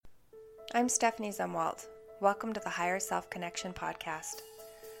I'm Stephanie Zumwalt. Welcome to the Higher Self Connection podcast.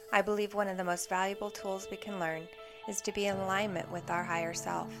 I believe one of the most valuable tools we can learn is to be in alignment with our higher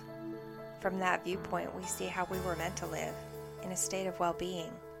self. From that viewpoint, we see how we were meant to live, in a state of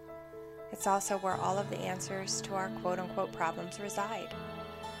well-being. It's also where all of the answers to our quote-unquote problems reside.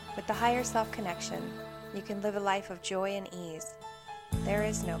 With the Higher Self Connection, you can live a life of joy and ease. There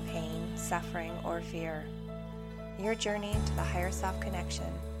is no pain, suffering, or fear. Your journey to the Higher Self Connection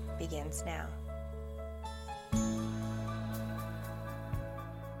begins now.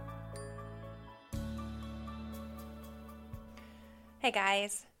 Hey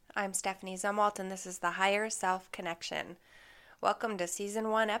guys, I'm Stephanie Zumwalt and this is the Higher Self Connection. Welcome to Season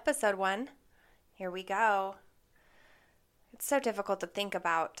 1, Episode 1. Here we go. It's so difficult to think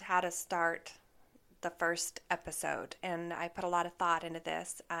about how to start the first episode, and I put a lot of thought into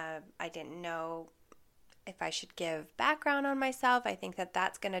this. I didn't know if I should give background on myself. I think that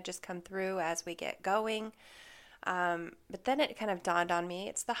that's going to just come through as we get going. But then it kind of dawned on me,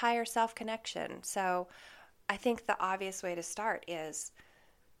 it's the higher self connection. So I think the obvious way to start is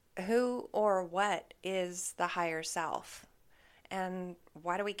who or what is the higher self? And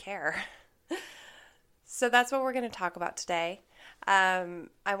why do we care? So that's what we're going to talk about today.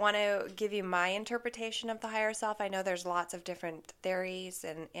 I want to give you my interpretation of the higher self. I know there's lots of different theories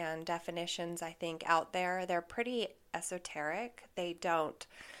and definitions, I think, out there. They're pretty esoteric. They don't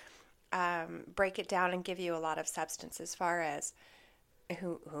break it down and give you a lot of substance as far as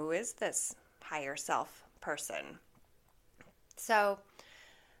who is this higher self person. So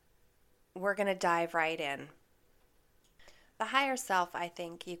we're going to dive right in. The higher self, I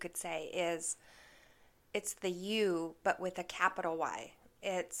think you could say, it's the you, but with a capital Y.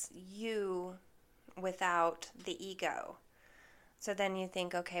 It's you without the ego. So then you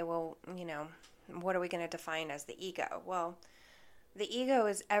think, okay, well, what are we going to define as the ego? Well, the ego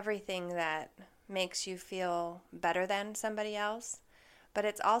is everything that makes you feel better than somebody else, but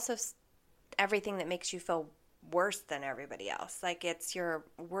it's also everything that makes you feel worse than everybody else. Like it's your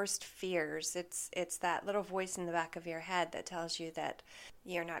worst fears. It's that little voice in the back of your head that tells you that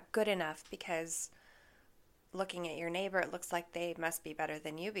you're not good enough because looking at your neighbor, it looks like they must be better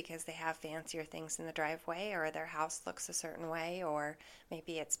than you because they have fancier things in the driveway, or their house looks a certain way, or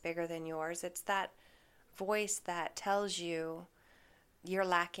maybe it's bigger than yours. It's that voice that tells you you're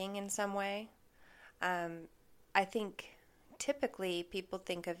lacking in some way. I think typically people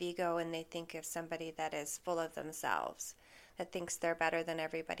think of ego and they think of somebody that is full of themselves, that thinks they're better than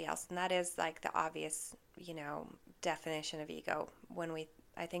everybody else. And that is like the obvious, definition of ego.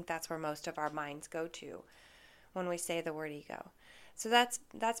 I think that's where most of our minds go to when we say the word ego. So that's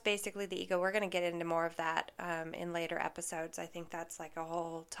basically the ego. We're going to get into more of that in later episodes. I think that's like a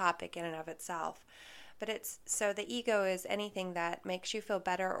whole topic in and of itself. But so the ego is anything that makes you feel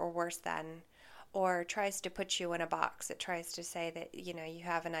better or worse than, or tries to put you in a box. It tries to say that, you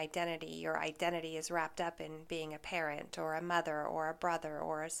have an identity. Your identity is wrapped up in being a parent or a mother or a brother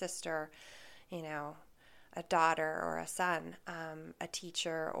or a sister, a daughter or a son, a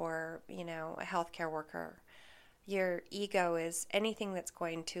teacher or, a healthcare worker. Your ego is anything that's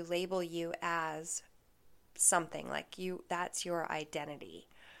going to label you as something, like that's your identity.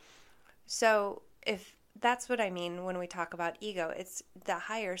 So if that's what I mean when we talk about ego, it's the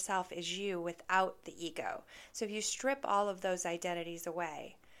higher self is you without the ego. So if you strip all of those identities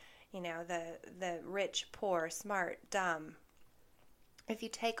away, the rich, poor, smart, dumb, if you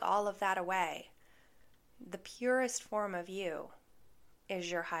take all of that away, the purest form of you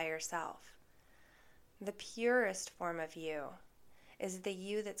is your higher self. The purest form of you is the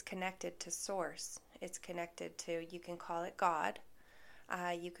you that's connected to source. It's connected to, you can call it God.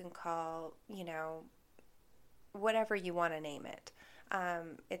 You can call, whatever you want to name it.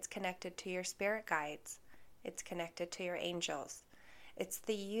 It's connected to your spirit guides. It's connected to your angels. It's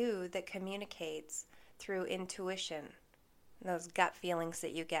the you that communicates through intuition. Those gut feelings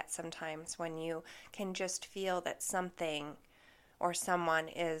that you get sometimes when you can just feel that something or someone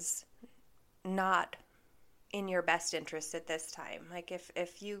is not in your best interest at this time. Like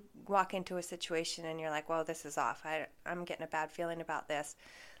if you walk into a situation and you're like, well, this is off. I'm getting a bad feeling about this.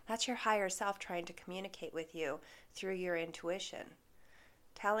 That's your higher self trying to communicate with you through your intuition,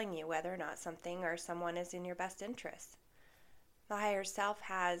 telling you whether or not something or someone is in your best interest. The higher self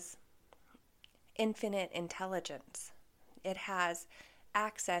has infinite intelligence. It has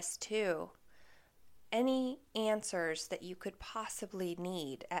access to any answers that you could possibly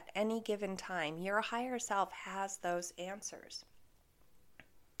need at any given time. Your higher self has those answers.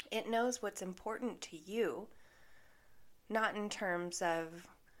 It knows what's important to you, not in terms of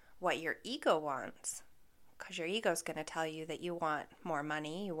what your ego wants, because your ego's going to tell you that you want more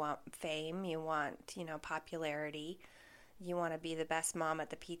money, you want fame, you want, popularity, you want to be the best mom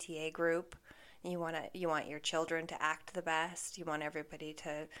at the PTA group, you want your children to act the best, you want everybody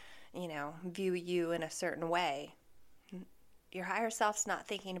to, view you in a certain way. Your higher self's not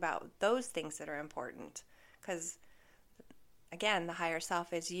thinking about those things that are important, because again, the higher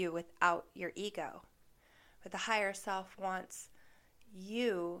self is you without your ego. But the higher self wants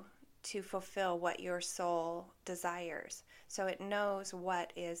you to fulfill what your soul desires. So it knows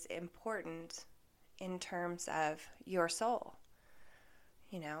what is important in terms of your soul.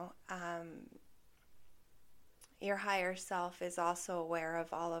 Your higher self is also aware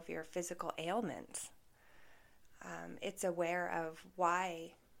of all of your physical ailments. It's aware of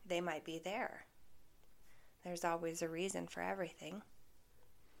why they might be there. There's always a reason for everything.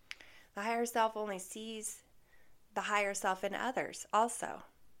 The higher self only sees the higher self in others also.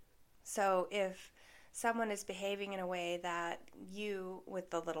 So if someone is behaving in a way that you,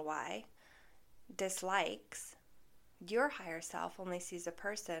 with the little y, dislikes, your higher self only sees a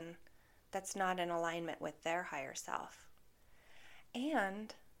person that's not in alignment with their higher self.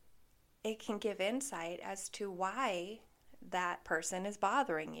 And it can give insight as to why that person is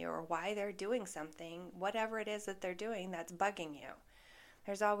bothering you or why they're doing something, whatever it is that they're doing that's bugging you.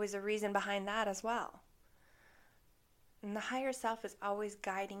 There's always a reason behind that as well. And the higher self is always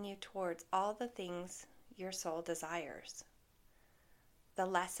guiding you towards all the things your soul desires. The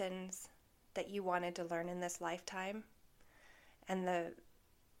lessons that you wanted to learn in this lifetime, and the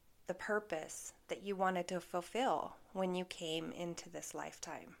purpose that you wanted to fulfill when you came into this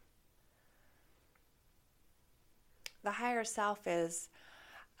lifetime. The higher self is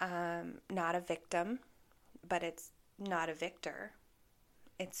not a victim, but it's not a victor.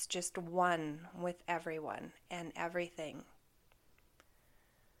 It's just one with everyone and everything.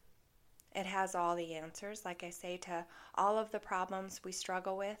 It has all the answers, like I say, to all of the problems we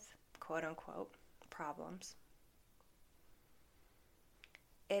struggle with, quote unquote, problems.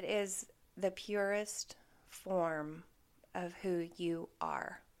 It is the purest form of who you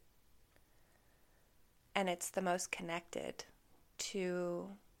are. And it's the most connected to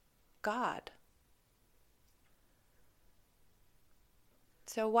God.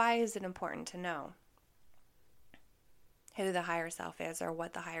 So why is it important to know who the higher self is or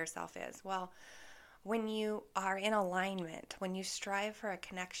what the higher self is? Well, when you are in alignment, when you strive for a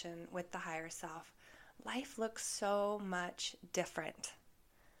connection with the higher self, life looks so much different.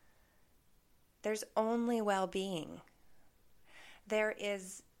 There's only well-being. There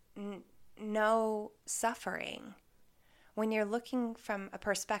is no suffering. When you're looking from a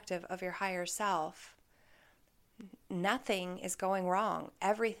perspective of your higher self, nothing is going wrong.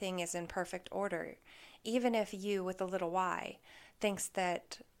 Everything is in perfect order. Even if you, with a little y, thinks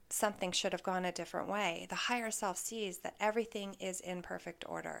that something should have gone a different way, the higher self sees that everything is in perfect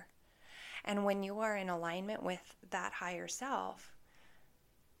order. And when you are in alignment with that higher self,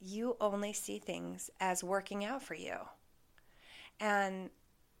 you only see things as working out for you. And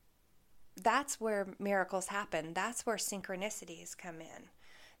that's where miracles happen. That's where synchronicities come in.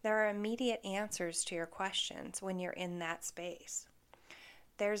 There are immediate answers to your questions when you're in that space.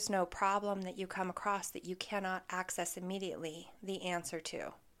 There's no problem that you come across that you cannot access immediately the answer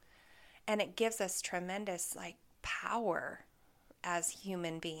to. And it gives us tremendous power as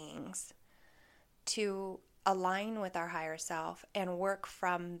human beings to align with our higher self and work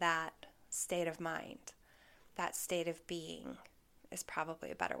from that state of mind. That state of being is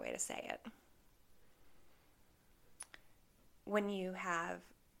probably a better way to say it. When you have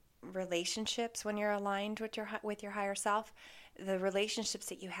relationships, when you're aligned with your higher self, the relationships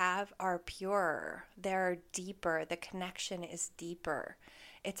that you have are purer, they're deeper, the connection is deeper.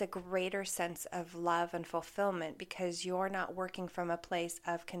 It's a greater sense of love and fulfillment because you're not working from a place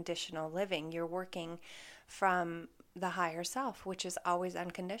of conditional living. You're working from the higher self, which is always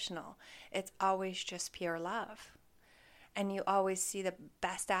unconditional. It's always just pure love. And you always see the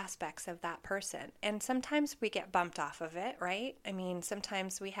best aspects of that person. And sometimes we get bumped off of it, right? I mean,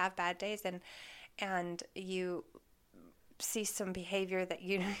 sometimes we have bad days and you see some behavior that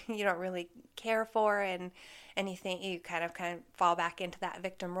you don't really care for, and you think you kind of fall back into that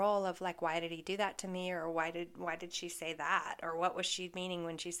victim role of why did he do that to me, or why did she say that, or what was she meaning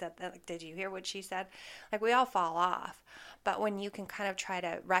when she said that? Did you hear what she said? We all fall off. But when you can kind of try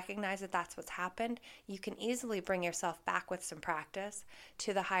to recognize that that's what's happened, you can easily bring yourself back with some practice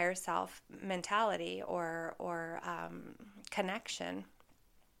to the higher self mentality or connection,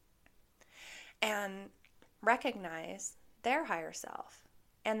 and recognize their higher self.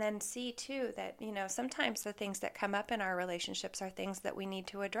 And then see too that, sometimes the things that come up in our relationships are things that we need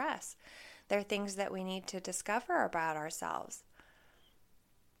to address. They're things that we need to discover about ourselves.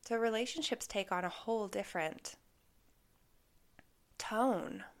 So relationships take on a whole different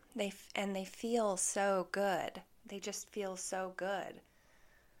tone. They feel so good. They just feel so good.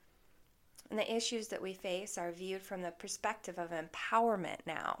 And the issues that we face are viewed from the perspective of empowerment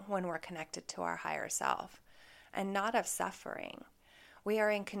now when we're connected to our higher self, and not of suffering. We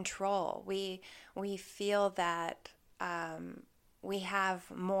are in control. We feel that we have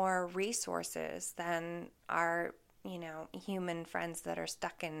more resources than our human friends that are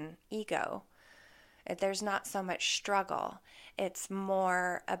stuck in ego. There's not so much struggle. It's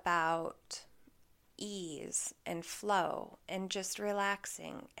more about ease and flow and just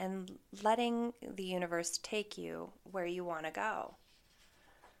relaxing and letting the universe take you where you want to go,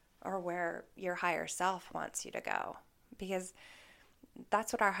 or where your higher self wants you to go, because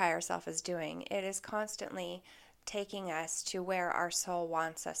that's what our higher self is doing. It is constantly taking us to where our soul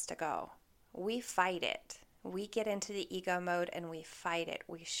wants us to go. We fight it. We get into the ego mode and we fight it.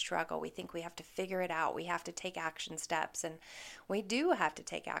 We struggle. We think we have to figure it out. We have to take action steps. And we do have to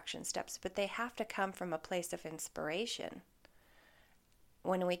take action steps, but they have to come from a place of inspiration.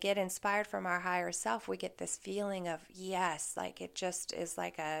 When we get inspired from our higher self, we get this feeling of, yes, like it just is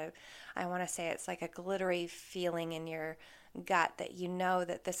like I want to say it's like a glittery feeling in your gut that you know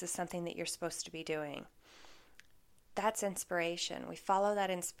that this is something that you're supposed to be doing. That's inspiration. We follow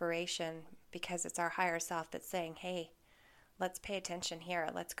that inspiration because it's our higher self that's saying, hey, let's pay attention here.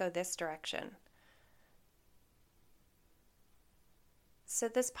 Let's go this direction. So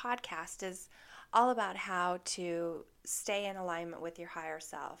this podcast is all about how to stay in alignment with your higher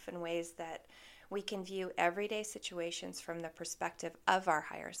self in ways that we can view everyday situations from the perspective of our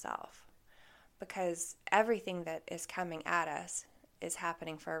higher self. Because everything that is coming at us is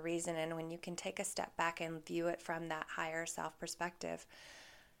happening for a reason. And when you can take a step back and view it from that higher self perspective,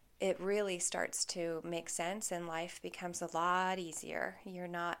 it really starts to make sense and life becomes a lot easier. You're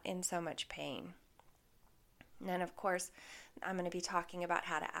not in so much pain. And of course, I'm going to be talking about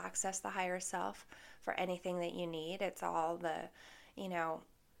how to access the higher self for anything that you need. It's all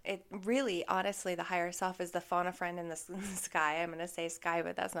it really, honestly, the higher self is the phone a friend in the sky. I'm going to say sky,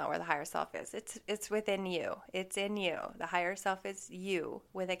 but that's not where the higher self is. It's within you. It's in you. The higher self is you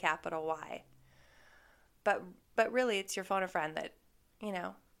with a capital Y. But really, it's your phone a friend that,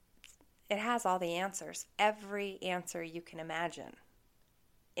 it has all the answers. Every answer you can imagine.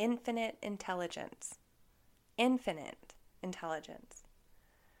 Infinite intelligence. Infinite intelligence.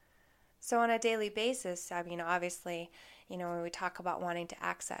 So on a daily basis, obviously, when we talk about wanting to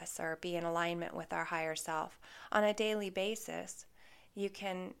access or be in alignment with our higher self, on a daily basis, you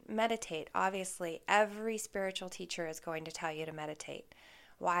can meditate. Obviously, every spiritual teacher is going to tell you to meditate.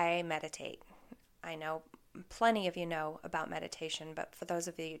 Why meditate? I know plenty of you know about meditation, but for those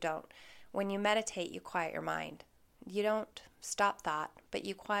of you who don't, when you meditate, you quiet your mind. You don't stop thought, but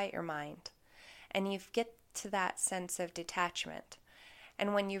you quiet your mind. And you get to that sense of detachment.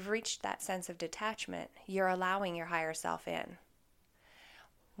 And when you've reached that sense of detachment, you're allowing your higher self in.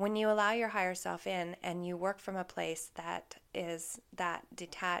 When you allow your higher self in and you work from a place that is that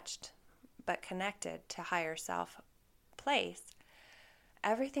detached but connected to higher self place,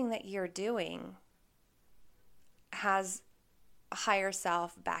 everything that you're doing has a higher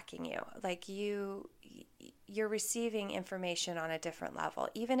self backing you. Like you're receiving information on a different level.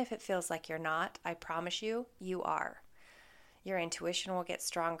 Even if it feels like you're not, I promise you, you are. Your intuition will get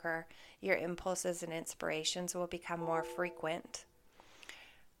stronger. Your impulses and inspirations will become more frequent.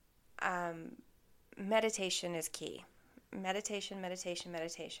 Meditation is key. Meditation.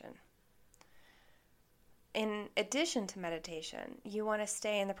 In addition to meditation, you want to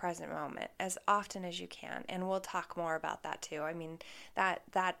stay in the present moment as often as you can. And we'll talk more about that too.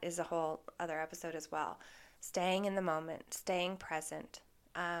 That is a whole other episode as well. Staying in the moment, staying present.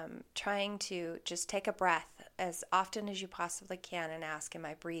 Trying to just take a breath as often as you possibly can and ask, am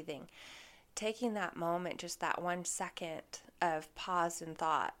I breathing? Taking that moment, just that 1 second of pause and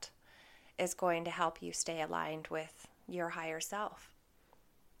thought is going to help you stay aligned with your higher self.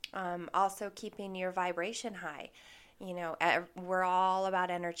 Also keeping your vibration high. We're all about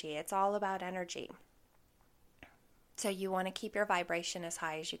energy. It's all about energy. So you want to keep your vibration as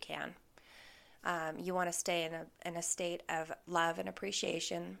high as you can. You want to stay in a state of love and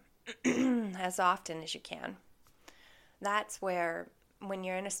appreciation as often as you can. That's where, when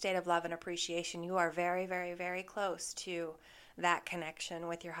you're in a state of love and appreciation, you are very, very, very close to that connection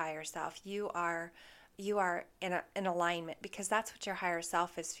with your higher self. You are in alignment, because that's what your higher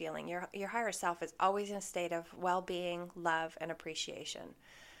self is feeling. Your higher self is always in a state of well-being, love, and appreciation.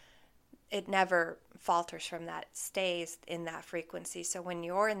 it never falters from that. It stays in that frequency. So when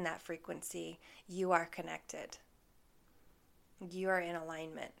you're in that frequency, you are connected. You are in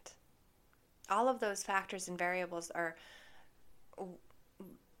alignment. All of those factors and variables are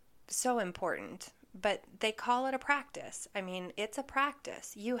so important, but they call it a practice. I mean, it's a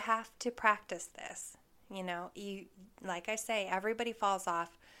practice. You have to practice this. Like I say, everybody falls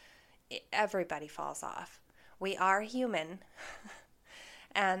off. Everybody falls off. We are human.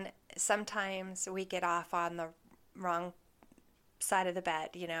 And sometimes we get off on the wrong side of the bed,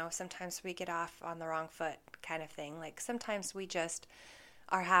 sometimes we get off on the wrong foot kind of thing. Like sometimes we just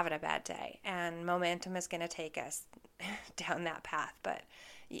are having a bad day and momentum is going to take us down that path. But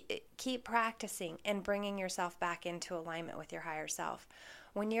keep practicing and bringing yourself back into alignment with your higher self.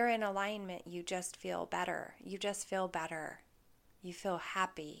 When you're in alignment, you just feel better. You just feel better. You feel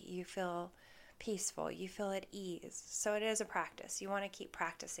happy. You feel peaceful. You feel at ease. So it is a practice. You want to keep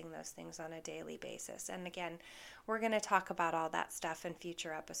practicing those things on a daily basis. And again, we're going to talk about all that stuff in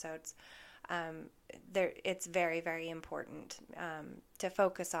future episodes. It's very, very important to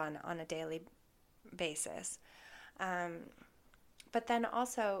focus on a daily basis. But then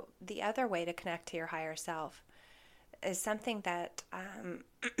also the other way to connect to your higher self is something that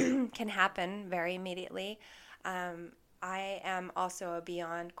can happen very immediately. I am also a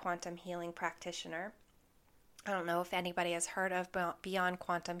Beyond Quantum Healing practitioner. I don't know if anybody has heard of Beyond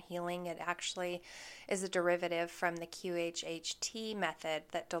Quantum Healing. It actually is a derivative from the QHHT method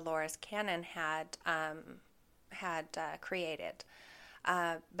that Dolores Cannon had created.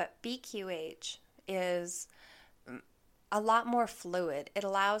 But BQH is a lot more fluid. It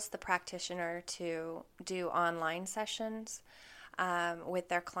allows the practitioner to do online sessions with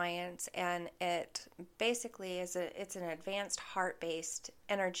their clients, and it basically it's an advanced heart-based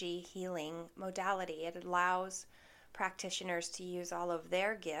energy healing modality. It allows practitioners to use all of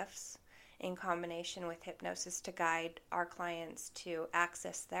their gifts in combination with hypnosis to guide our clients to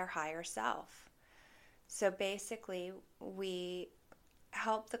access their higher self. So basically, we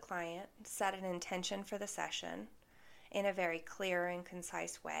help the client set an intention for the session in a very clear and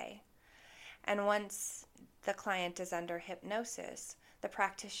concise way. And once the client is under hypnosis, the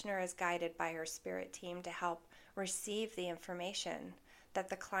practitioner is guided by her spirit team to help receive the information that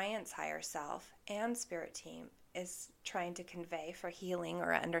the client's higher self and spirit team is trying to convey for healing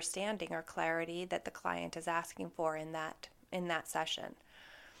or understanding or clarity that the client is asking for in that session.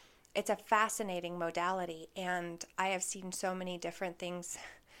 It's a fascinating modality, and I have seen so many different things.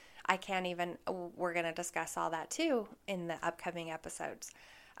 We're going to discuss all that too in the upcoming episodes.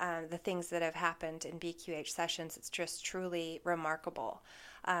 The things that have happened in BQH sessions, it's just truly remarkable.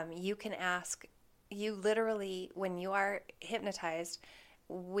 You can ask, you literally, when you are hypnotized,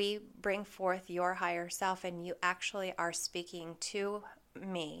 we bring forth your higher self, and you actually are speaking to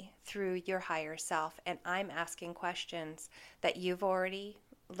me through your higher self, and I'm asking questions that you've already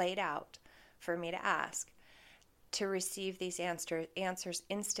laid out for me to ask, to receive these answers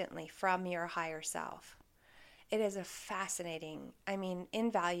instantly from your higher self. It is a fascinating,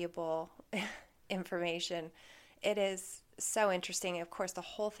 invaluable information. It is so interesting. Of course, the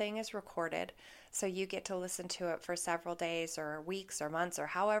whole thing is recorded, so you get to listen to it for several days or weeks or months or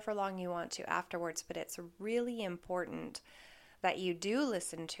however long you want to afterwards, but it's really important that you do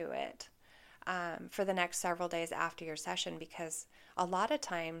listen to it for the next several days after your session, because a lot of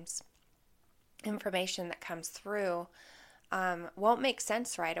times information that comes through won't make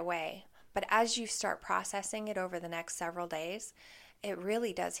sense right away. But as you start processing it over the next several days, it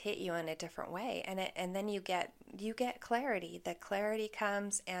really does hit you in a different way, and then you get clarity. The clarity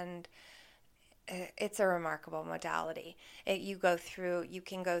comes, and it's a remarkable modality. You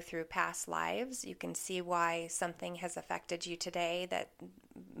can go through past lives. You can see why something has affected you today, that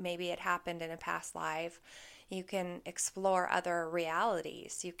maybe it happened in a past life. You can explore other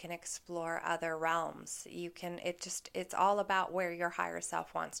realities. You can explore other realms. It's all about where your higher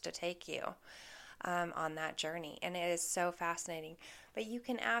self wants to take you on that journey. And it is so fascinating. But you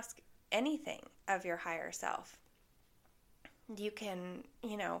can ask anything of your higher self. You can,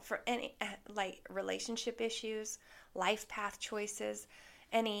 for any like relationship issues, life path choices,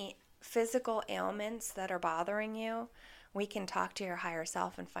 any physical ailments that are bothering you, we can talk to your higher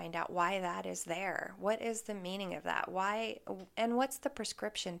self and find out why that is there. What is the meaning of that? Why, and what's the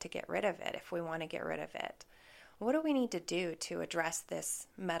prescription to get rid of it if we want to get rid of it? What do we need to do to address this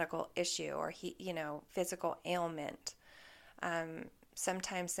medical issue or physical ailment?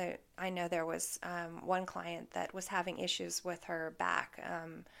 Sometimes I know there was one client that was having issues with her back,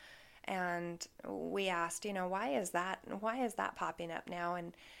 And we asked, why is that popping up now?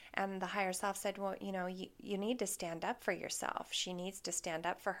 And the higher self said, well, you need to stand up for yourself. She needs to stand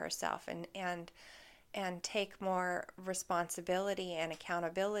up for herself and take more responsibility and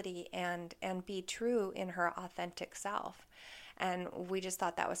accountability and be true in her authentic self. And we just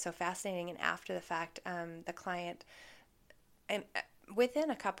thought that was so fascinating. And after the fact, the client,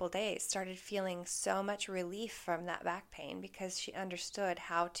 within a couple days, started feeling so much relief from that back pain because she understood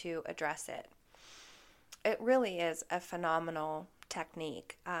how to address it. It really is a phenomenal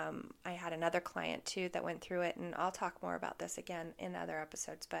technique. I had another client too that went through it, and I'll talk more about this again in other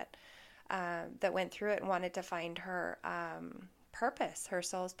episodes, but that went through it and wanted to find her purpose, her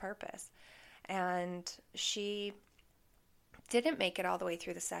soul's purpose. And she didn't make it all the way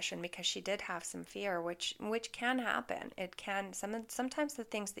through the session because she did have some fear, which can happen. It can, sometimes the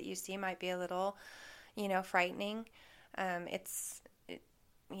things that you see might be a little, frightening. It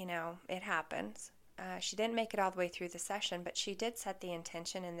happens. She didn't make it all the way through the session, but she did set the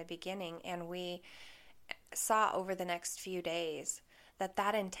intention in the beginning, and we saw over the next few days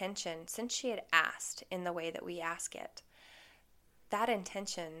that intention, since she had asked in the way that we ask it, that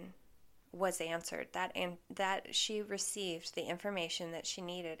intention was answered, that she received the information that she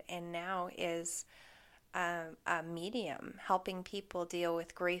needed, and now is a medium helping people deal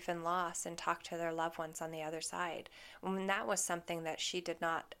with grief and loss and talk to their loved ones on the other side. And that was something that she did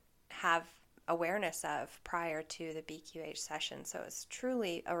not have awareness of prior to the BQH session. So it's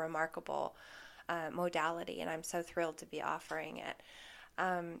truly a remarkable modality, and I'm so thrilled to be offering it.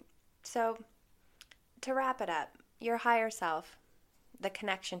 So to wrap it up, your higher self, the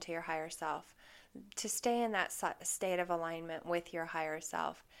connection to your higher self, to stay in that state of alignment with your higher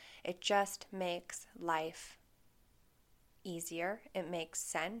self, it just makes life easier. It makes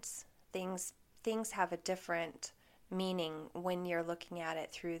sense. Things have a different meaning when you're looking at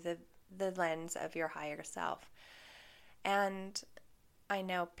it through the lens of your higher self. And I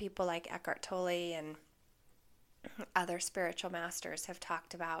know people like Eckhart Tolle and other spiritual masters have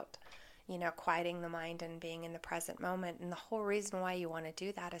talked about quieting the mind and being in the present moment. And the whole reason why you want to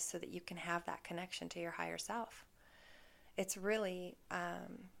do that is so that you can have that connection to your higher self. It's really,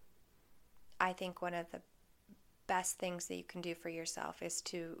 I think, one of the best things that you can do for yourself is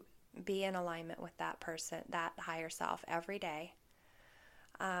to be in alignment with that person, that higher self, every day,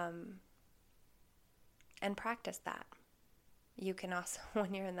 and practice that. You can also,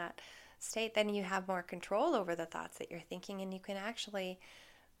 when you're in that state, then you have more control over the thoughts that you're thinking, and you can actually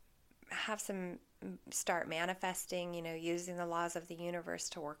start manifesting, using the laws of the universe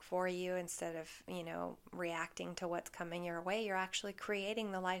to work for you instead of, reacting to what's coming your way. You're actually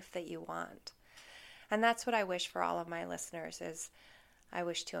creating the life that you want. And that's what I wish for all of my listeners is I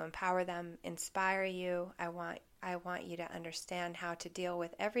wish to empower them, inspire you. I want you to understand how to deal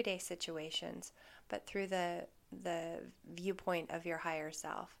with everyday situations, but through the viewpoint of your higher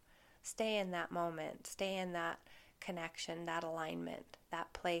self. Stay in that moment, stay in that connection, that alignment,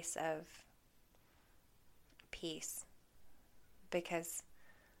 that place of peace, because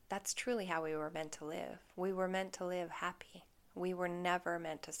that's truly how we were meant to live. We were meant to live happy. We were never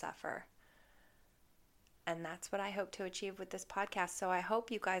meant to suffer. And that's what I hope to achieve with this podcast. So I hope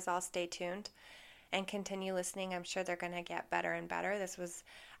you guys all stay tuned and continue listening. I'm sure they're going to get better and better. This was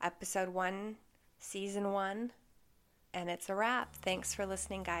episode 1, season 1, and it's a wrap. Thanks for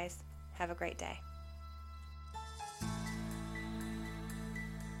listening, guys. Have a great day.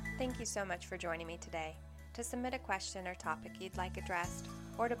 Thank you so much for joining me today. To submit a question or topic you'd like addressed,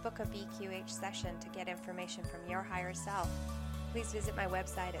 or to book a BQH session to get information from your higher self, please visit my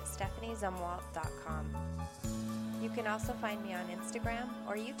website at stephaniezumwalt.com. You can also find me on Instagram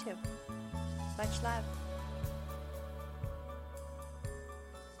or YouTube. Much love.